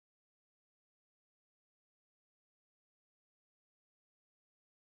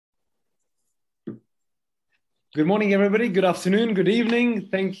Good morning, everybody. Good afternoon, good evening.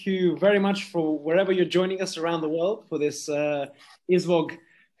 Thank you very much for wherever you're joining us around the world for this ISVOG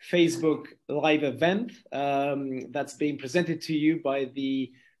Facebook live event that's being presented to you by the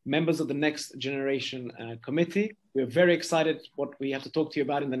members of the Next Generation Committee. We're very excited what we have to talk to you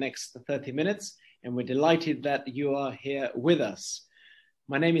about in the next 30 minutes, and we're delighted that you are here with us.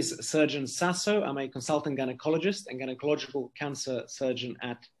 My name is Srdjan Saso. I'm a consultant gynecologist and gynecological cancer surgeon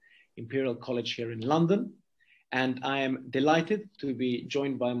at Imperial College here in London. And I am delighted to be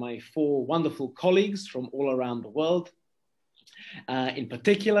joined by my four wonderful colleagues from all around the world. In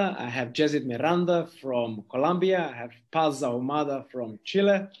particular, I have Jezid Miranda from Colombia, I have Ahumada from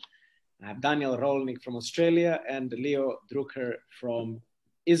Chile, I have Daniel Rolnik from Australia, and Lior Drukker from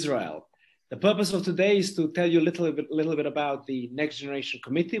Israel. The purpose of today is to tell you a little bit about the Next Generation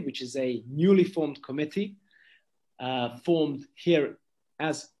Committee, which is a newly formed committee formed here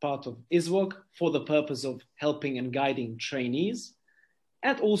as part of ISVOG for the purpose of helping and guiding trainees,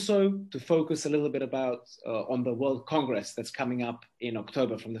 and also to focus a little bit about on the World Congress that's coming up in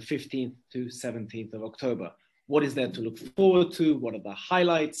October from the 15th to 17th of October. What is there to look forward to? What are the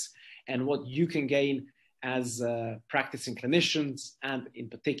highlights? And what you can gain as practicing clinicians, and in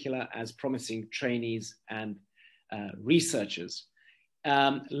particular as promising trainees and researchers.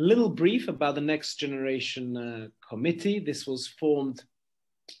 Little brief about the Next Generation Committee. This was formed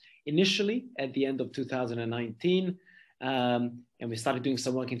initially at the end of 2019, and we started doing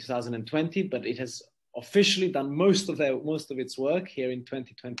some work in 2020, but it has officially done most of its work here in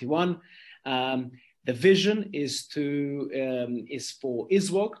 2021. The vision is for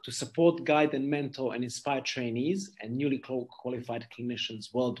ISVOG to support, guide, and mentor and inspire trainees and newly qualified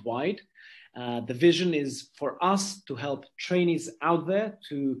clinicians worldwide. The vision is for us to help trainees out there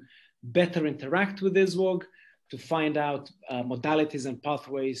to better interact with ISVOG, to find out modalities and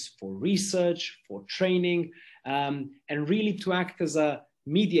pathways for research, for training, and really to act as a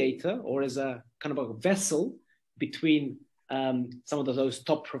mediator or as a kind of a vessel between some of those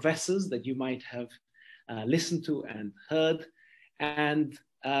top professors that you might have listened to and heard, and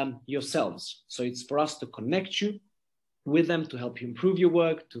yourselves. So it's for us to connect you with them, to help you improve your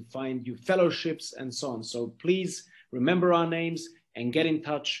work, to find you fellowships and so on. So please remember our names and get in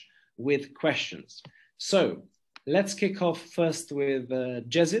touch with questions. So let's kick off first with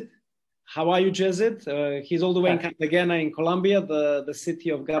Jezid. How are you, Jezid? He's all the way in Cartagena in Colombia, the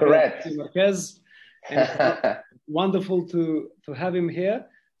city of Gabriel Marquez. And wonderful to have him here.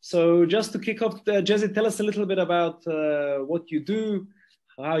 So just to kick off, Jezid, tell us a little bit about what you do,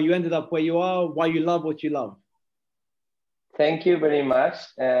 how you ended up where you are, why you love what you love. Thank you very much.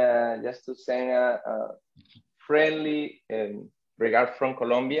 Just to send a friendly regard from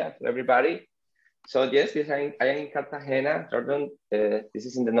Colombia to everybody. So yes, I am in Cartagena, Jordan. This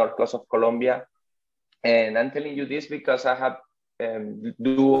is in the north coast of Colombia. And I'm telling you this because I have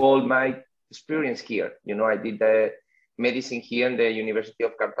do all my experience here. You know, I did the medicine here in the University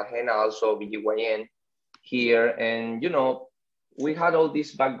of Cartagena, also BGYN here. And, you know, we had all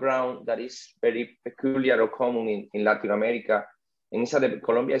this background that is very peculiar or common in Latin America. And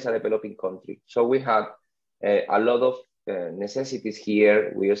Colombia is a developing country. So we had a lot of necessities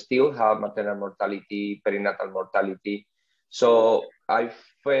here. We still have maternal mortality, perinatal mortality. So I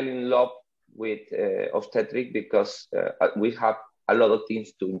fell in love with obstetric because we have a lot of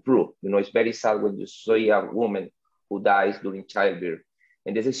things to improve. You know, it's very sad when you see a woman who dies during childbirth.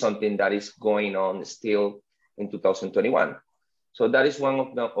 And this is something that is going on still in 2021. So that is one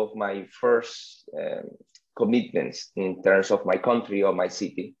of my first commitments in terms of my country or my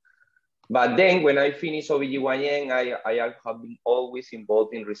city. But then when I finished OBGYN, I have been always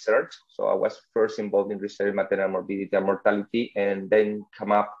involved in research. So I was first involved in research, maternal morbidity and mortality, and then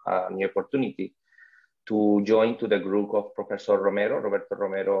come up a new opportunity to join to the group of Professor Roberto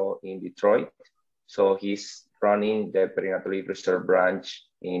Romero in Detroit. So he's running the perinatal research branch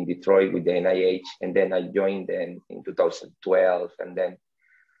in Detroit with the NIH. And then I joined them in 2012. And then,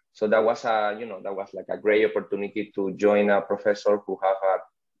 so that was that was like a great opportunity to join a professor who have a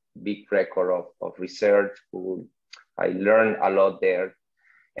big record of research, who I learned a lot there.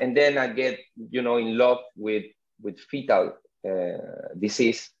 And then I get, in love with fetal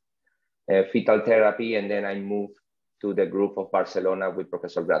disease, fetal therapy. And then I moved to the group of Barcelona with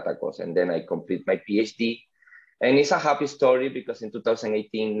Professor Gratacos. And then I complete my PhD. And it's a happy story because in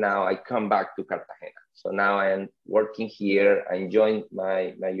 2018, now I come back to Cartagena. So now I am working here. I joined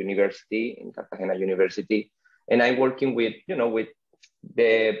my university in Cartagena University. And I'm working with, with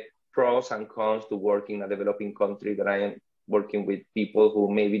the pros and cons to work in a developing country, that I am working with people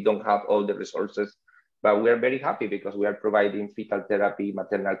who maybe don't have all the resources, but we are very happy because we are providing fetal therapy,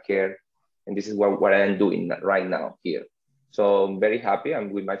 maternal care, And this is what I am doing right now here. So I'm very happy.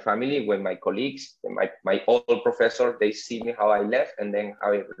 I'm with my family, with my colleagues, my old professor, they see me how I left and then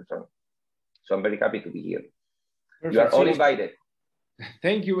how I return. So I'm very happy to be here. Perfect. You are all invited.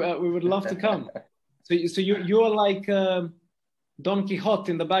 Thank you. We would love to come. So you're like Don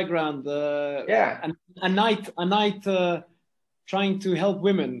Quixote in the background. Yeah. A knight trying to help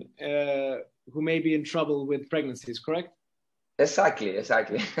women who may be in trouble with pregnancies, correct? Exactly.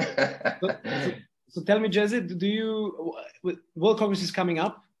 So tell me, Jezid, World Congress is coming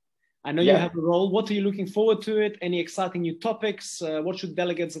up. I know you have a role. What are you looking forward to it? Any exciting new topics? What should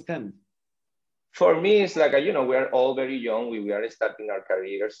delegates attend? For me, it's like, we are all very young. We are starting our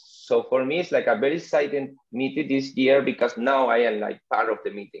careers. So for me, it's like a very exciting meeting this year because now I am like part of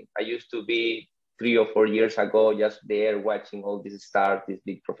the meeting. I used to be 3 or 4 years ago, just there watching all these stars, these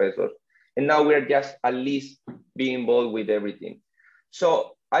big professors. And now we're just at least being involved with everything.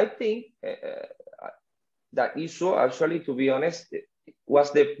 So I think that issue, actually, to be honest, was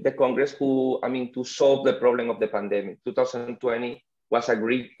the Congress to solve the problem of the pandemic. 2020 was a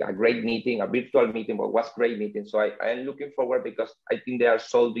great meeting, a virtual meeting, but was a great meeting. So I am looking forward because I think they are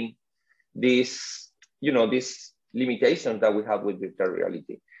solving these limitations that we have with virtual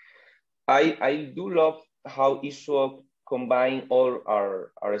reality. I do love how ISO combine all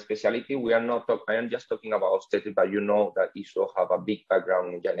our specialty. I am just talking about obstetrics, but you know that ISO have a big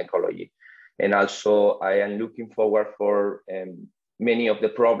background in gynecology. And also I am looking forward for many of the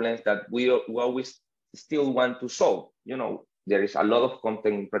problems that we always still want to solve. There is a lot of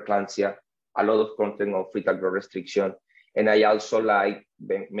content in preeclampsia, a lot of content on fetal growth restriction. And I also like,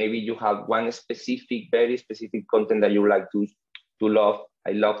 maybe you have one very specific content that you like to love.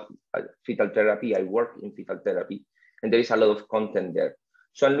 I love fetal therapy. I work in fetal therapy. And there is a lot of content there.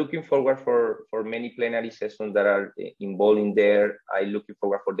 So I'm looking forward for many plenary sessions that are involved in there. I'm looking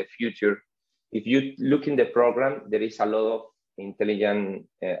forward for the future. If you look in the program, there is a lot of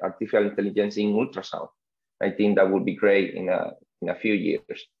artificial intelligence in ultrasound. I think that would be great in a few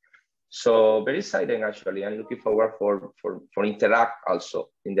years. So very exciting, actually. I'm looking forward for interact also.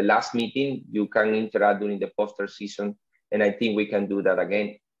 In the last meeting, you can interact during the poster season. And I think we can do that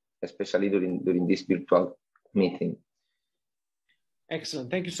again, especially during this virtual meeting.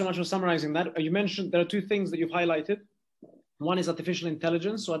 Excellent. Thank you so much for summarizing that. You mentioned there are 2 things that you've highlighted. One is artificial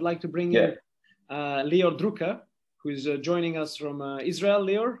intelligence. So I'd like to bring in Lior Drukker, who's joining us from Israel.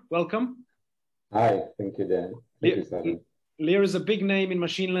 Lior, welcome. Hi, thank you, Dan. Thank you, Srdjan. Lior is a big name in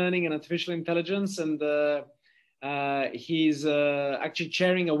machine learning and artificial intelligence, and he's actually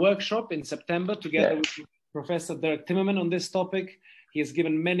chairing a workshop in September together with Professor Dirk Timmerman on this topic. He has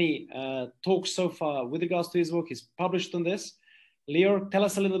given many talks so far with regards to his work. He's published on this. Lior, tell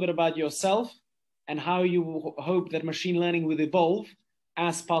us a little bit about yourself and how you hope that machine learning will evolve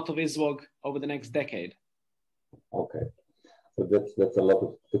as part of ISWOG over the next decade. Okay, so that's a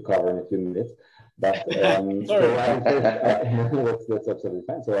lot to cover in a few minutes. But that's absolutely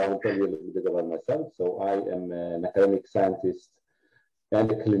fine. So I will tell you a little bit about myself. So I am an academic scientist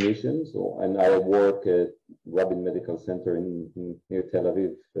and a clinician. And I work at Rabin Medical Center near Tel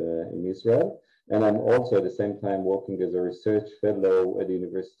Aviv in Israel. And I'm also at the same time working as a research fellow at the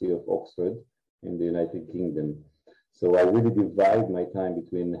University of Oxford in the United Kingdom. So I really divide my time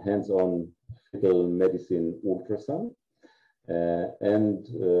between hands-on fetal medicine ultrasound and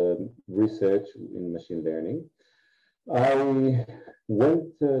research in machine learning. I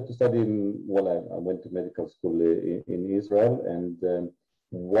went to study, I went to medical school in Israel, and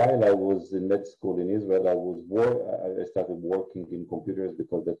while I was in med school in Israel, I started working in computers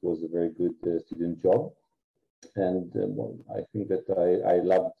because that was a very good student job. And I think that I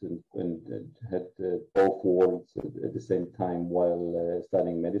loved and had both worlds at the same time while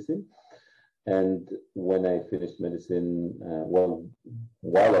studying medicine. And when I finished medicine,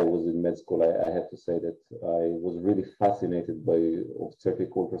 while I was in med school, I have to say that I was really fascinated by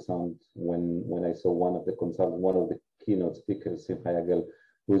obstetric ultrasound when I saw one of the keynote speakers, Simcha Yagel,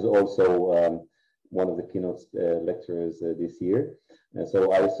 who is also one of the keynote lecturers this year. And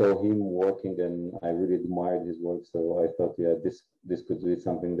so I saw him working and I really admired his work. So I thought, this could be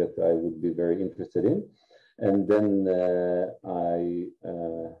something that I would be very interested in. And then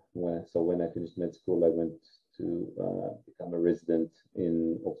when I finished med school, I went to become a resident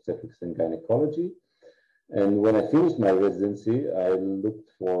in obstetrics and gynecology. And when I finished my residency, I looked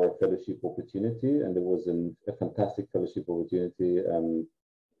for a fellowship opportunity, and there was a fantastic fellowship opportunity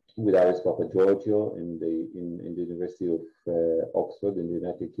with Aris Papageorgiou in the University of Oxford in the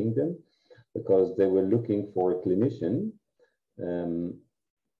United Kingdom, because they were looking for a clinician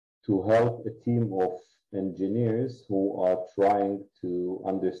to help a team of engineers who are trying to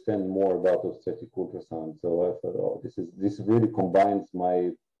understand more about obstetric ultrasound. So I thought, oh, this really combines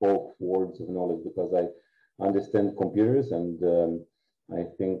my both worlds of knowledge, because I understand computers, and I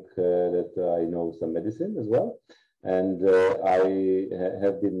think that I know some medicine as well. And I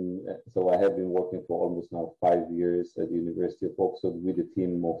have been working for almost now 5 years at the University of Oxford with a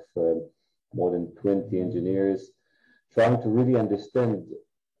team of more than 20 engineers, trying to really understand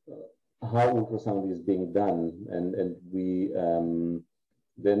how ultrasound is being done, and we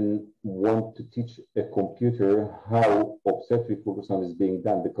then want to teach a computer how obstetric ultrasound is being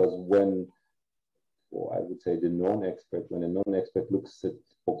done, because when, or I would say when a non-expert looks at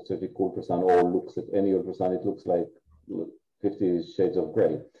obstetric ultrasound or looks at any ultrasound, it looks like 50 shades of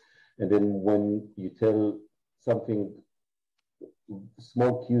gray. And then when you tell something,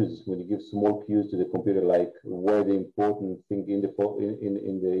 small cues, when you give small cues to the computer, like where the important thing in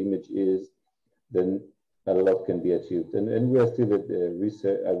the image is, then a lot can be achieved. And we are still at the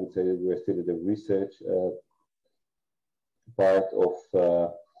research, I would say that we are still at the research part of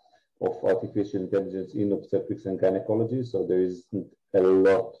artificial intelligence in obstetrics and gynecology. So there isn't a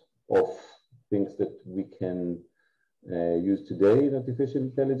lot of things that we can use today in artificial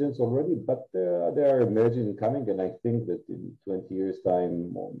intelligence already, but they are emerging and coming. And I think that in 20 years'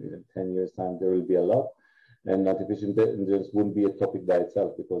 time, or even 10 years' time, there will be a lot. And artificial intelligence wouldn't be a topic by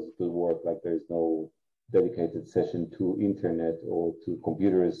itself, because it will work like there is no dedicated session to internet or to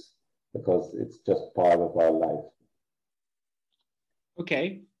computers, because it's just part of our life.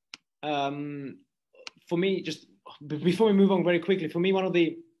 Okay. For me, just before we move on very quickly, for me, one of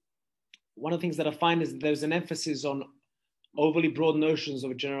the things that I find is that there's an emphasis on overly broad notions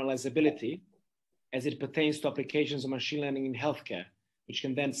of generalizability as it pertains to applications of machine learning in healthcare, which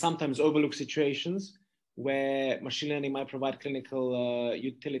can then sometimes overlook situations where machine learning might provide clinical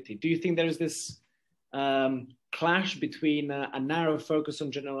utility. Do you think there is this clash between a narrow focus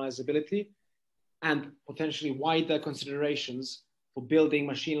on generalizability and potentially wider considerations for building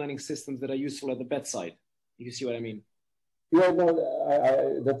machine learning systems that are useful at the bedside? You see what I mean? Yeah, no,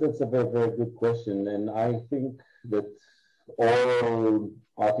 that's a very, very good question. And I think that all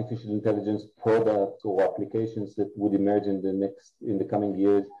artificial intelligence products or applications that would emerge in the coming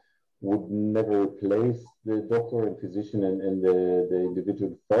years would never replace the doctor and physician and the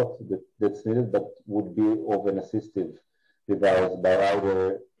individual thought that's needed, but would be of an assistive device by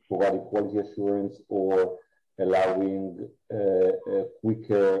either providing quality assurance or allowing a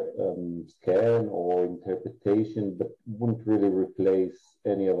quicker scan or interpretation, but wouldn't really replace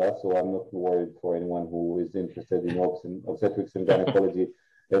any of us. So I'm not worried for anyone who is interested in obstetrics and gynecology,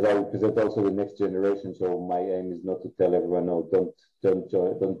 as I represent also the next generation. So my aim is not to tell everyone, no,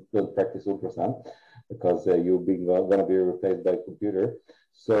 don't practice ultrasound, because you're going to be replaced by a computer.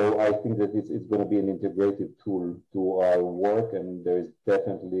 So I think that it's going to be an integrated tool to our work, and there is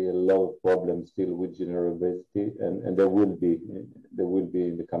definitely a lot of problems still with generalizability, and there will be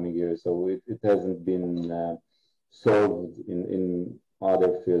in the coming years. So it hasn't been solved in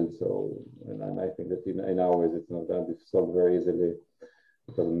other fields. So, and I think that in ours it's not going to be solved very easily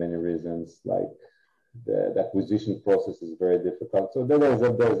because of many reasons, like the acquisition process is very difficult. So there's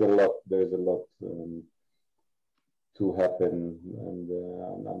a lot to happen, and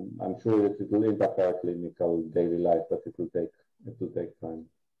I'm sure that it will impact our clinical daily life, but it will take time.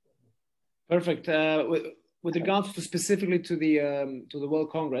 Perfect. With regards to specifically to the World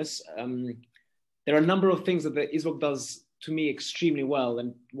Congress, there are a number of things that the ISVOG does to me extremely well,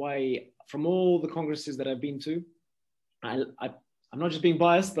 and why from all the congresses that I've been to, I'm not just being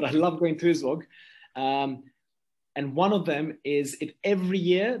biased, but I love going to ISVOG. And one of them is every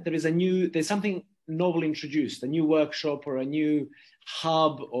year there's something novel introduced, a new workshop or a new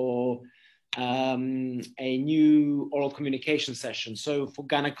hub or a new oral communication session. So for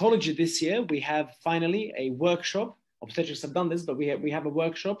gynecology this year, we have finally a workshop. Obstetrics have done this, but we have a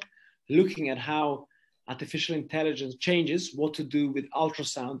workshop looking at how artificial intelligence changes what to do with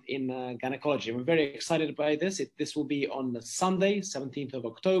ultrasound in gynecology. We're very excited by this. This will be on Sunday, 17th of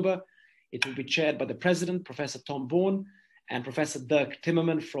October. It will be chaired by the president, Professor Tom Bourne, and Professor Dirk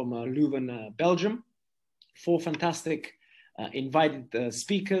Timmerman from Leuven, Belgium. 4 fantastic invited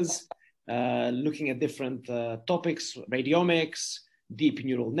speakers looking at different topics: radiomics, deep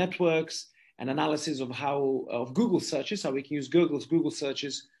neural networks, and analysis of Google searches, how we can use Google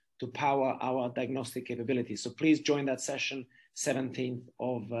searches to power our diagnostic capabilities. So please join that session, 17th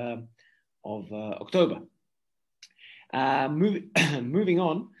of October. Moving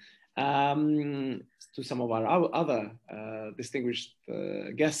on to some of our other distinguished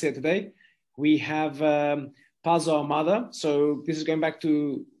guests here today. We have Ahumada. So this is going back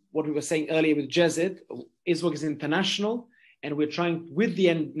to what we were saying earlier with Jezid, ISWOG is international, and we're trying with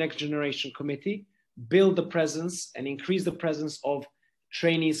the Next Generation Committee, build the presence and increase the presence of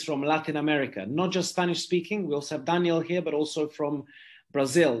trainees from Latin America, not just Spanish speaking. We also have Daniel here, but also from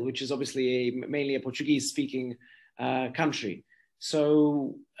Brazil, which is obviously mainly a Portuguese speaking country.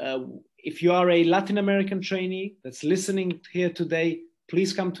 So if you are a Latin American trainee that's listening here today,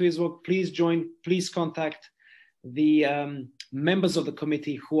 please come to ISWOG, please join, please contact the members of the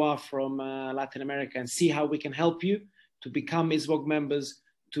committee who are from Latin America and see how we can help you to become ISWOG members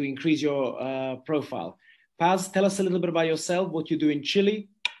to increase your profile. Paz, tell us a little bit about yourself, what you do in Chile.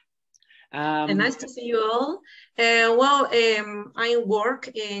 Nice to see you all. I work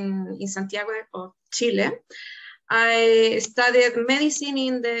in Santiago of Chile. I studied medicine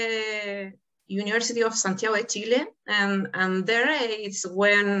in the University of Santiago de Chile, and there it's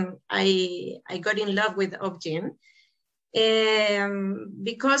when I got in love with NGen,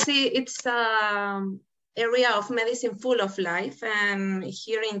 because it's area of medicine full of life, and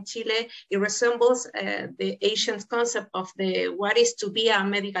here in Chile it resembles the ancient concept of what is to be a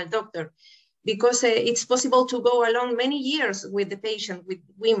medical doctor, because it's possible to go along many years with the patient, with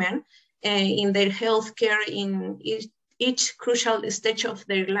women in their healthcare in each crucial stage of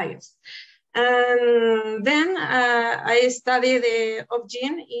their lives. And then I studied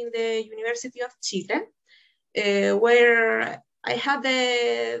NGen in the University of Chile, where I had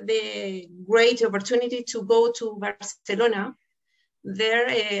the great opportunity to go to Barcelona. There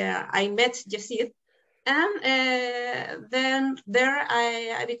I met Jezid, and then there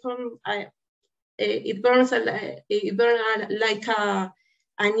it burns like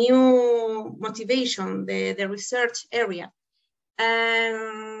a new motivation, the research area.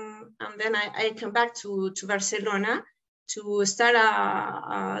 And then I came back to Barcelona to start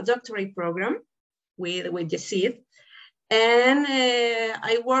a doctorate program with Jezid. And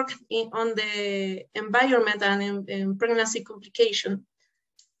I work on the environment and in pregnancy complication,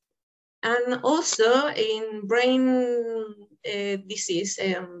 and also in brain disease,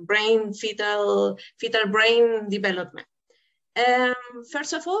 fetal brain development.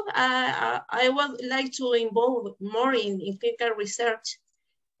 First of all, I would like to involve more in clinical research,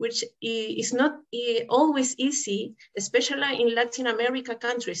 which is not always easy, especially in Latin America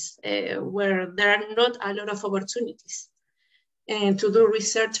countries where there are not a lot of opportunities to do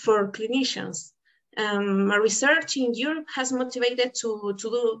research for clinicians. My research in Europe has motivated to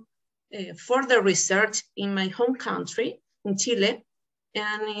do further research in my home country, in Chile,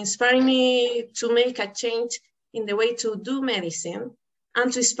 and inspiring me to make a change in the way to do medicine,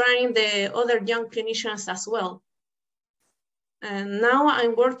 and to inspiring the other young clinicians as well. And now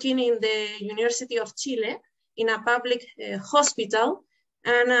I'm working in the University of Chile in a public hospital,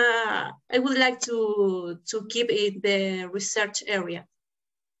 and I would like to keep it the research area.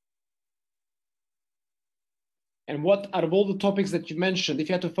 And what, out of all the topics that you mentioned, if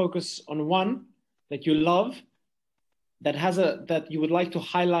you had to focus on one that you love, that you would like to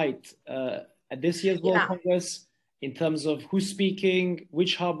highlight at this year's World Congress, in terms of who's speaking,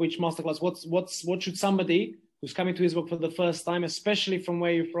 which hub, which masterclass, what should somebody who's coming to ISWOG for the first time, especially from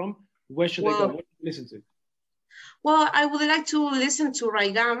where you're from, where should they go? What should they listen to? Well, I would like to listen to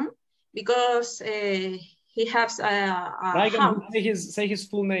Raigam, because he has Raigam, say his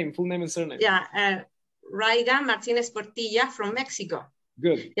full name and surname. Yeah, Raigam Martinez Portilla from Mexico.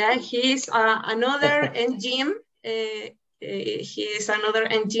 Good. Yeah, he's another NGen. He is another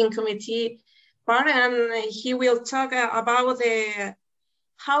NGen committee part, and he will talk about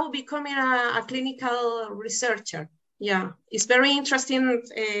how becoming a clinical researcher. Yeah, it's very interesting,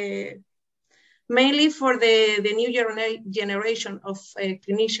 mainly for the new generation of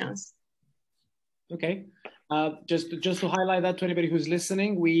clinicians. Okay, just to highlight that to anybody who's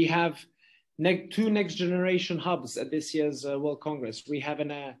listening, we have two next generation hubs at this year's World Congress. We have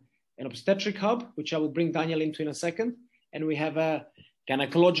an obstetric hub, which I will bring Daniel into in a second, and we have a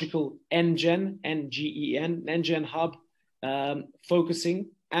gynecological NGen, NGen hub, focusing,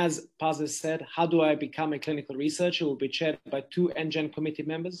 as Paz has said, how do I become a clinical researcher? It will be chaired by two NGen committee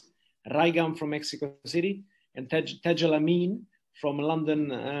members, Raigam from Mexico City and Tejal Amin from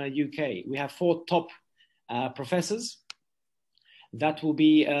London, UK. We have 4 top professors that will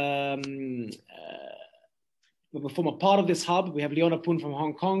be will form a part of this hub. We have Leona Poon from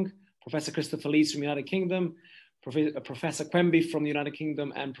Hong Kong, Professor Christopher Lees from the United Kingdom, Professor Quemby from the United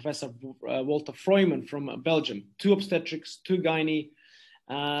Kingdom, and Professor Walter Freumann from Belgium. 2 obstetrics, 2 gynae.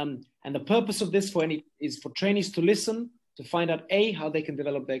 And the purpose of this is for trainees to listen, to find out how they can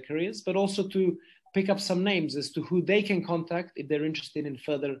develop their careers, but also to pick up some names as to who they can contact if they're interested in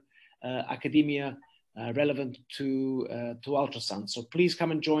further academia relevant to ultrasound. So please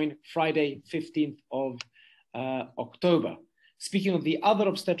come and join Friday, 15th of October. Speaking of the other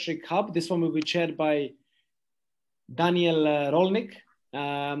obstetric hub, this one will be chaired by Daniel Rolnik,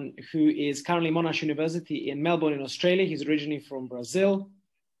 who is currently Monash University in Melbourne in Australia. He's originally from Brazil.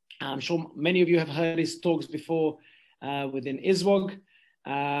 I'm sure many of you have heard his talks before within ISWOG.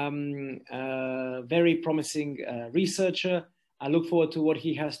 Very promising researcher. I look forward to what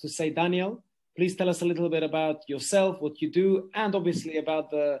he has to say. Daniel, please tell us a little bit about yourself, what you do, and obviously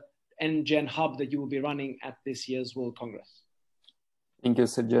about the NGen hub that you will be running at this year's World Congress. Thank you,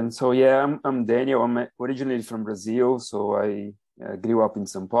 Srdjan. So yeah, I'm Daniel. I'm originally from Brazil, so I grew up in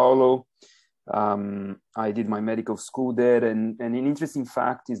São Paulo. I did my medical school there, and an interesting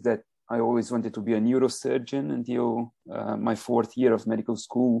fact is that I always wanted to be a neurosurgeon until my 4th year of medical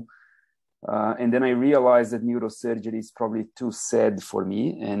school. And then I realized that neurosurgery is probably too sad for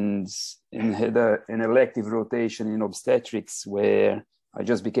me, and had an elective rotation in obstetrics where I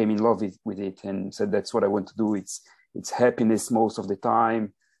just became in love with it and said, that's what I want to do. It's happiness most of the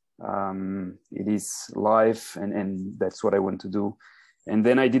time. It is life, and that's what I want to do. And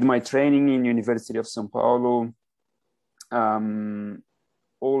then I did my training in University of São Paulo. I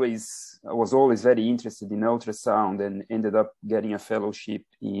was always very interested in ultrasound, and ended up getting a fellowship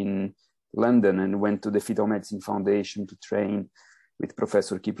in London and went to the Fetal Medicine Foundation to train with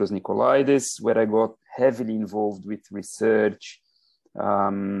Professor Kypros Nicolaides, where I got heavily involved with research.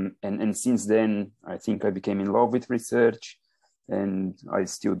 And since then, I think I became in love with research, and I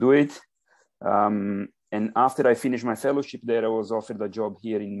still do it. And after I finished my fellowship there, I was offered a job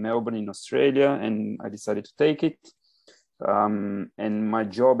here in Melbourne in Australia, and I decided to take it. And my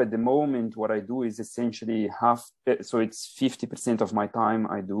job at the moment, what I do is essentially so it's 50% of my time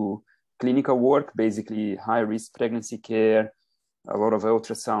I do clinical work, basically high-risk pregnancy care, a lot of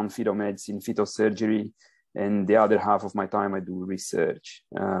ultrasound, fetal medicine, fetal surgery, and the other half of my time I do research.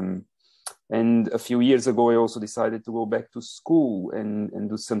 And a few years ago, I also decided to go back to school and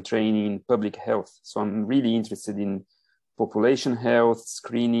do some training in public health. So I'm really interested in population health,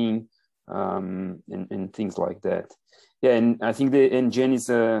 screening, and things like that. Yeah, and I think the NGen is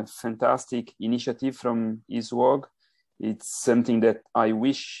a fantastic initiative from ISWOG. It's something that I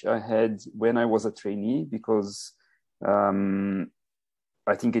wish I had when I was a trainee, because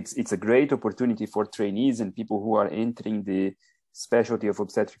I think it's a great opportunity for trainees and people who are entering the specialty of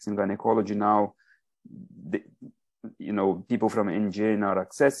obstetrics and gynecology now. People from NGen are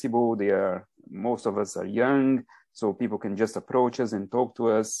accessible. Most of us are young, so people can just approach us and talk to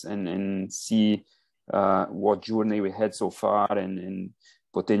us and see what journey we had so far, and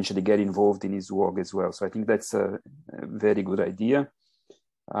potentially get involved in his work as well. So I think that's a very good idea.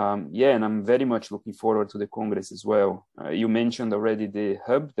 And I'm very much looking forward to the Congress as well. You mentioned already the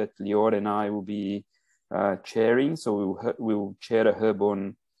hub that Lior and I will be chairing. So we'll chair a hub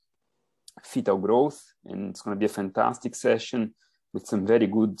on fetal growth, and it's going to be a fantastic session with some very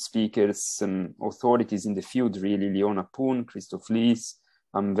good speakers, some authorities in the field, really, Leona Poon, Christoph Lies.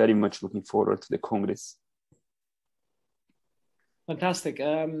 I'm very much looking forward to the Congress. Fantastic.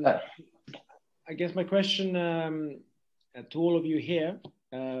 I guess my question to all of you here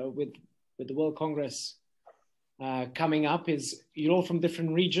with the World Congress coming up is, you're all from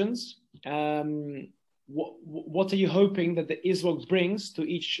different regions. What are you hoping that the ISWOG brings to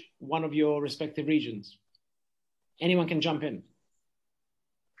each one of your respective regions? Anyone can jump in.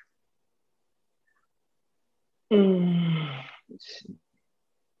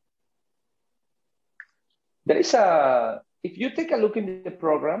 There is if you take a look in the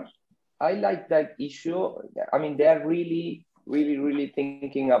program, I like that issue. I mean, they are really, really, really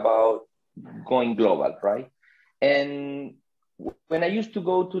thinking about going global, right? And when I used to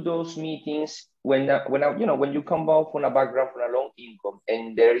go to those meetings, when you come out from a background from a low income,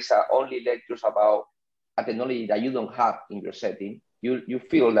 and there is only lectures about a technology that you don't have in your setting, you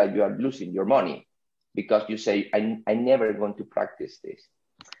feel like you are losing your money, because you say, I never going to practice this.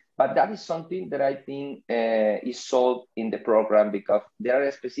 But that is something that I think is solved in the program, because there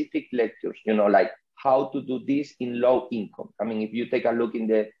are specific lectures, like how to do this in low income. I mean, if you take a look in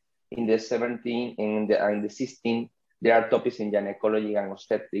the 17 and the 16, there are topics in gynecology and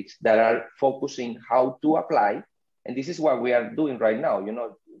obstetrics that are focusing how to apply. And this is what we are doing right now.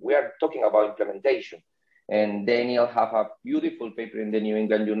 We are talking about implementation. And Daniel have a beautiful paper in the New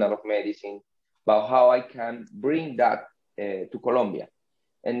England Journal of Medicine about how I can bring that to Colombia.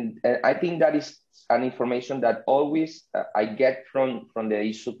 And I think that is an information that always I get from the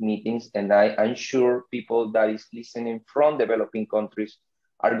ISUG meetings, and I'm sure people that is listening from developing countries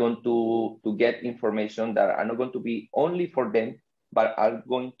are going to get information that are not going to be only for them, but are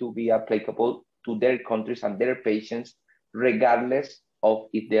going to be applicable to their countries and their patients, regardless of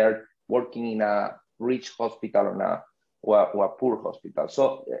if they are working in a rich hospital or a poor hospital.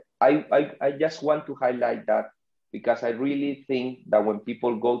 So I just want to highlight that, because I really think that when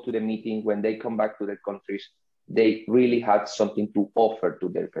people go to the meeting, when they come back to their countries, they really have something to offer to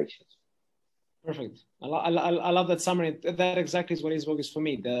their patients. Perfect. I love that summary. That exactly is what ISVOG is for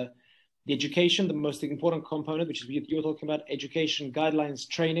me. The education, the most important component, which is you're talking about, education, guidelines,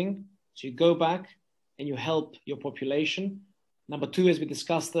 training. So you go back and you help your population. Number two, as we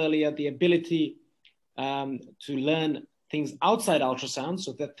discussed earlier, the ability to learn things outside ultrasound.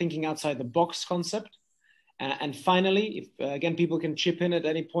 So that thinking outside the box concept. And finally, if again, people can chip in at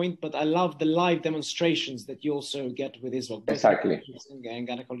any point, but I love the live demonstrations that you also get with ISVOG. Exactly. And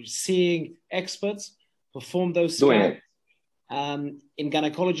gynecology, seeing experts perform those scans. In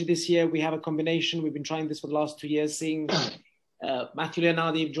gynecology this year, we have a combination. We've been trying this for the last 2 years, seeing Matthew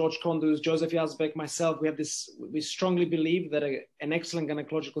Leonardi, George Kondus, Joseph Yazbek, myself. We have this. We strongly believe that an excellent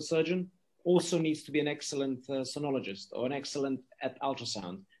gynecological surgeon also needs to be an excellent sonologist or an excellent at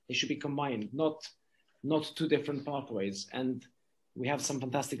ultrasound. They should be combined, not two different pathways. And we have some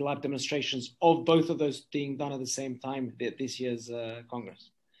fantastic live demonstrations of both of those being done at the same time this year's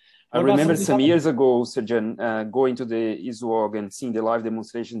Congress. I remember some years ago, Srdjan, going to the ISVOG and seeing the live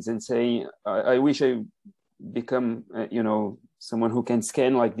demonstrations and saying, I wish I become, someone who can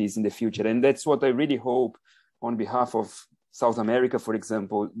scan like this in the future. And that's what I really hope on behalf of South America, for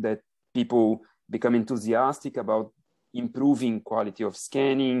example, that people become enthusiastic about improving quality of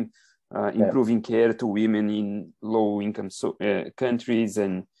scanning, improving care to women in low-income countries,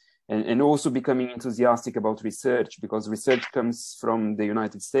 and also becoming enthusiastic about research, because research comes from the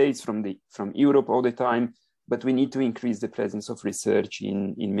United States, from Europe all the time, but we need to increase the presence of research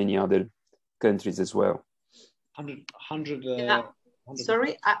in many other countries as well. 100.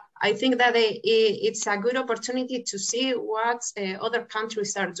 Sorry, I think that it's a good opportunity to see what other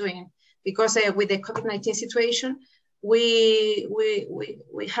countries are doing, because with the COVID-19 situation, we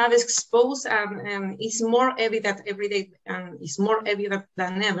have exposed, and it's more evident every day, and it's more evident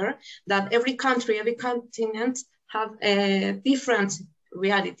than ever, that every country, every continent have different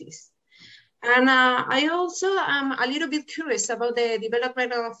realities. And I also am a little bit curious about the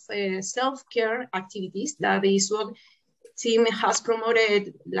development of self-care activities that the ISVOG team has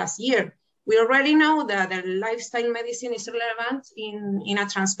promoted last year. We already know that the lifestyle medicine is relevant in a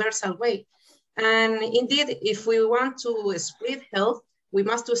transversal way. And indeed, if we want to spread health, we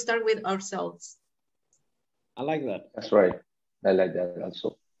must start with ourselves. I like that. That's right. I like that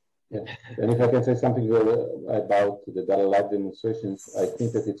also. Yeah. And if I can say something about the data live demonstrations, I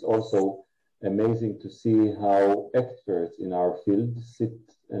think that it's also amazing to see how experts in our field sit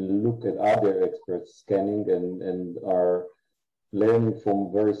and look at other experts scanning and are learning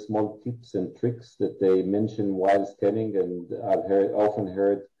from very small tips and tricks that they mention while scanning. And I've often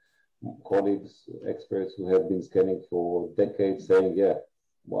heard colleagues, experts who have been scanning for decades saying, yeah,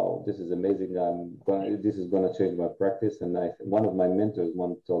 wow, this is amazing. This is going to change my practice. And one of my mentors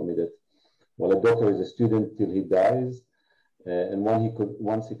once told me that, well, a doctor is a student till he dies. And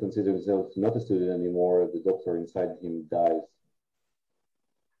once he considers himself not a student anymore, the doctor inside him dies.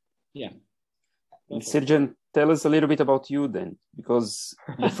 Yeah. Srdjan, tell us a little bit about you then, because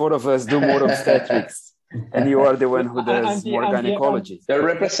the four of us do more obstetrics, and you are the one who does more gynecology. You're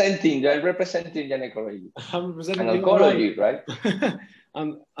representing gynecology. I'm representing oncology, right?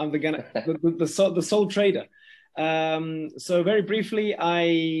 I'm the sole trader. So very briefly,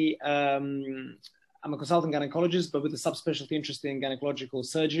 I'm a consultant gynecologist, but with a subspecialty interest in gynecological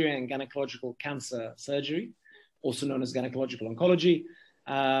surgery and gynecological cancer surgery, also known as gynecological oncology.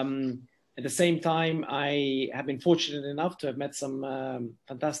 At the same time, I have been fortunate enough to have met some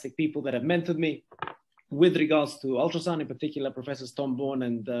fantastic people that have mentored me with regards to ultrasound, in particular, Professors Tom Bourne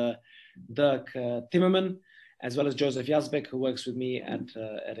and Dirk Timmerman, as well as Joseph Yazbek, who works with me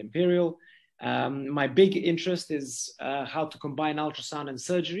at Imperial. My big interest is how to combine ultrasound and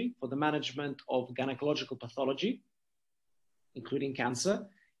surgery for the management of gynecological pathology, including cancer,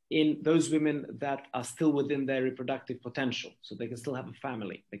 in those women that are still within their reproductive potential. So they can still have a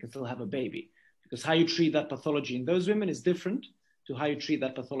family, they can still have a baby. Because how you treat that pathology in those women is different to how you treat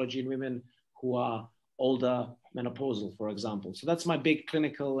that pathology in women who are older, menopausal, for example. So that's my big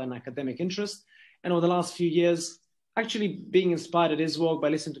clinical and academic interest. And over the last few years, actually being inspired at ISVOG by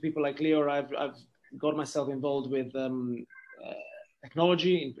listening to people like Lior, I've got myself involved with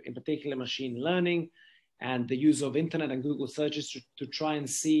technology, in particular machine learning, and the use of internet and Google searches to try and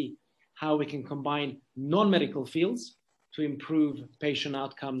see how we can combine non-medical fields to improve patient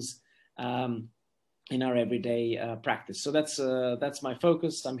outcomes in our everyday practice. So that's my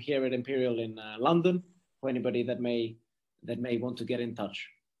focus. I'm here at Imperial in London for anybody that may want to get in touch.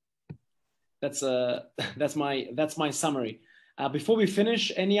 That's my summary. Before we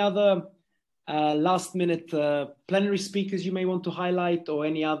finish, any other last minute plenary speakers you may want to highlight, or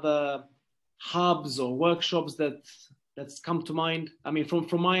any other hubs or workshops that's come to mind? I mean,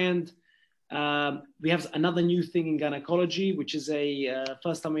 from my end, we have another new thing in gynecology, which is a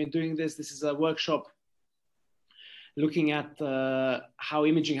first time we're doing this. This is a workshop looking at how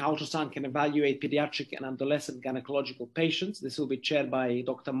imaging, how ultrasound can evaluate pediatric and adolescent gynecological patients. This will be chaired by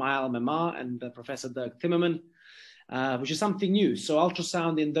Dr. Mael Memar and Professor Dirk Timmerman, which is something new. So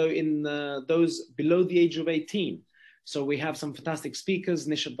ultrasound in those below the age of 18. So we have some fantastic speakers,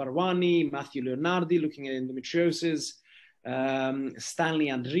 Nishat Barwani, Matthew Leonardi, looking at endometriosis, Stanley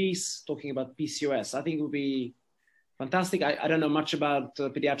Andries, talking about PCOS. I think it will be fantastic. I don't know much about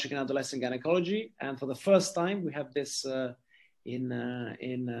pediatric and adolescent gynecology, and for the first time we have this in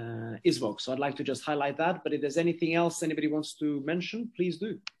ISVOG. So I'd like to just highlight that. But if there's anything else anybody wants to mention, please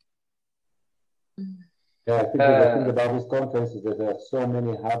do. Yeah, I think the thing about this conference is that there are so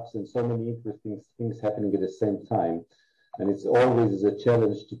many hubs and so many interesting things happening at the same time. And it's always a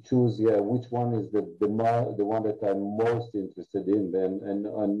challenge to choose, which one is the one that I'm most interested in.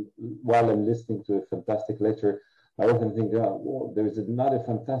 And while I'm listening to a fantastic lecture, I often think, there is another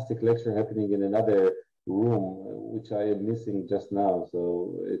fantastic lecture happening in another room, which I am missing just now.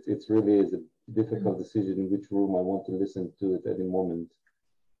 So it's really is a difficult decision which room I want to listen to at any moment.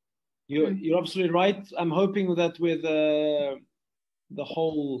 You're absolutely right. I'm hoping that with the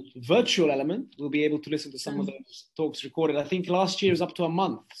whole virtual element, we'll be able to listen to some of those talks recorded. I think last year was up to a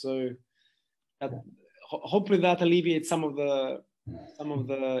month, so hopefully that alleviates some of the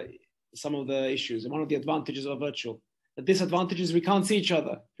issues. And one of the advantages of virtual. The disadvantage is we can't see each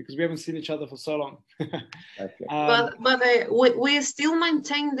other because we haven't seen each other for so long. Okay. But we still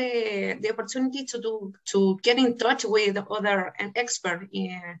maintain the opportunity to get in touch with other experts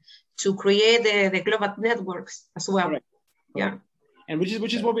to create the global networks as well. Correct. Yeah. And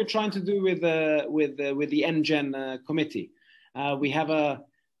which is what we're trying to do with the NGen committee. We have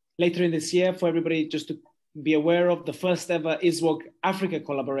later in this year, for everybody just to be aware of, the first ever ISVOG Africa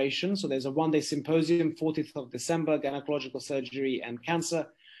collaboration. So there's a one-day symposium, 40th of December, gynecological surgery and cancer,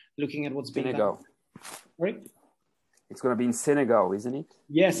 looking at what's being done. Sorry? It's going to be in Senegal, isn't it?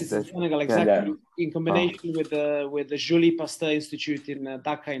 Yes, it's in Senegal, exactly. Yeah. In combination with the Julie Pasteur Institute in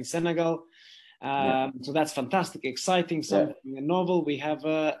Dakar in Senegal. So that's fantastic, exciting, something novel. We have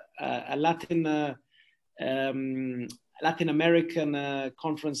a Latin American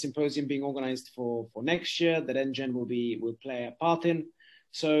conference symposium being organized for next year that NGen will play a part in.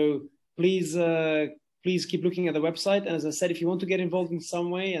 So please keep looking at the website. And as I said, if you want to get involved in some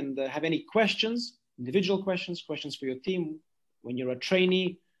way and have any questions, individual questions for your team, when you're a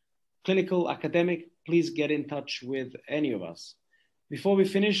trainee, clinical, academic, please get in touch with any of us. Before we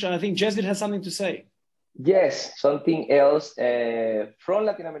finish, I think Jezid has something to say. Yes, something else from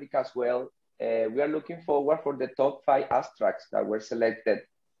Latin America as well. We are looking forward for the top 5 abstracts that were selected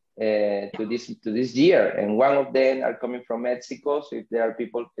to this year, and one of them are coming from Mexico. So if there are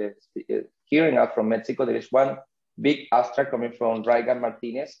people hearing us from Mexico, there is one big abstract coming from Raigan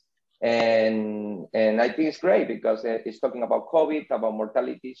Martinez, and I think it's great because it's talking about COVID, about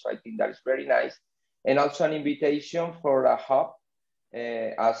mortality. So I think that is very nice, and also an invitation for a hub.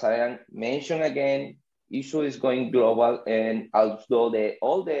 As I mentioned again, issue is going global, and although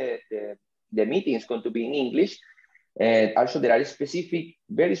all the meeting is going to be in English, and also there are specific,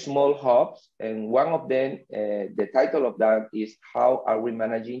 very small hubs, and one of them, the title of that is "How are we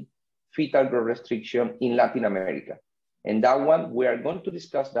managing fetal growth restriction in Latin America?" And that one, we are going to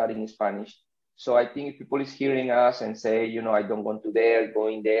discuss that in Spanish. So I think if people is hearing us and say, I don't want to go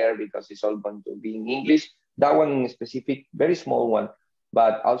in there because it's all going to be in English, that one in specific, very small one,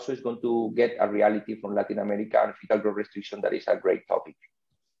 but also is going to get a reality from Latin America and fetal growth restriction. That is a great topic.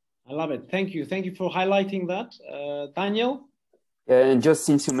 I love it. Thank you. Thank you for highlighting that. Daniel? And just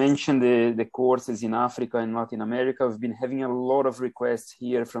since you mentioned the courses in Africa and Latin America, we've been having a lot of requests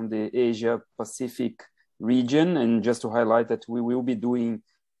here from the Asia Pacific region. And just to highlight that we will be doing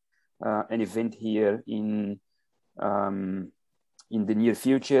an event here in the near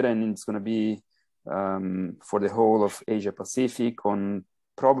future, and it's going to be for the whole of Asia Pacific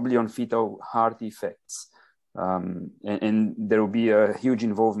probably on fetal heart effects. And there will be a huge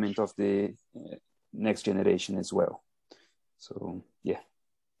involvement of the next generation as well. So, yeah.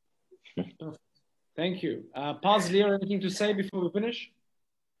 Thank you. Paz, Lior, anything to say before we finish?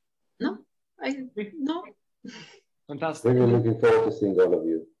 No. Fantastic. Really looking forward to seeing all of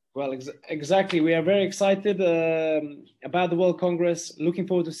you. Well, exactly. We are very excited about the World Congress. Looking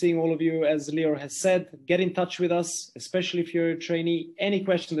forward to seeing all of you. As Lior has said, get in touch with us, especially if you're a trainee. Any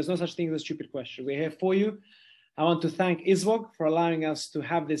question, there's no such thing as a stupid question. We're here for you. I want to thank ISVOG for allowing us to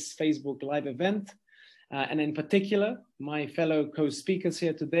have this Facebook live event. And in particular, my fellow co-speakers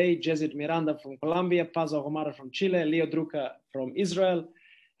here today, Jezid Miranda from Colombia, Ahumada from Chile, Lior Drukker from Israel,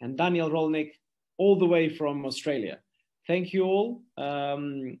 and Daniel Rolnik all the way from Australia. Thank you all.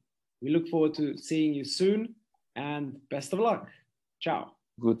 We look forward to seeing you soon, and best of luck. Ciao.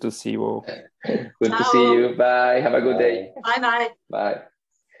 Good to see you all. Good to see you. Bye. Have a good day. Bye-bye. Bye.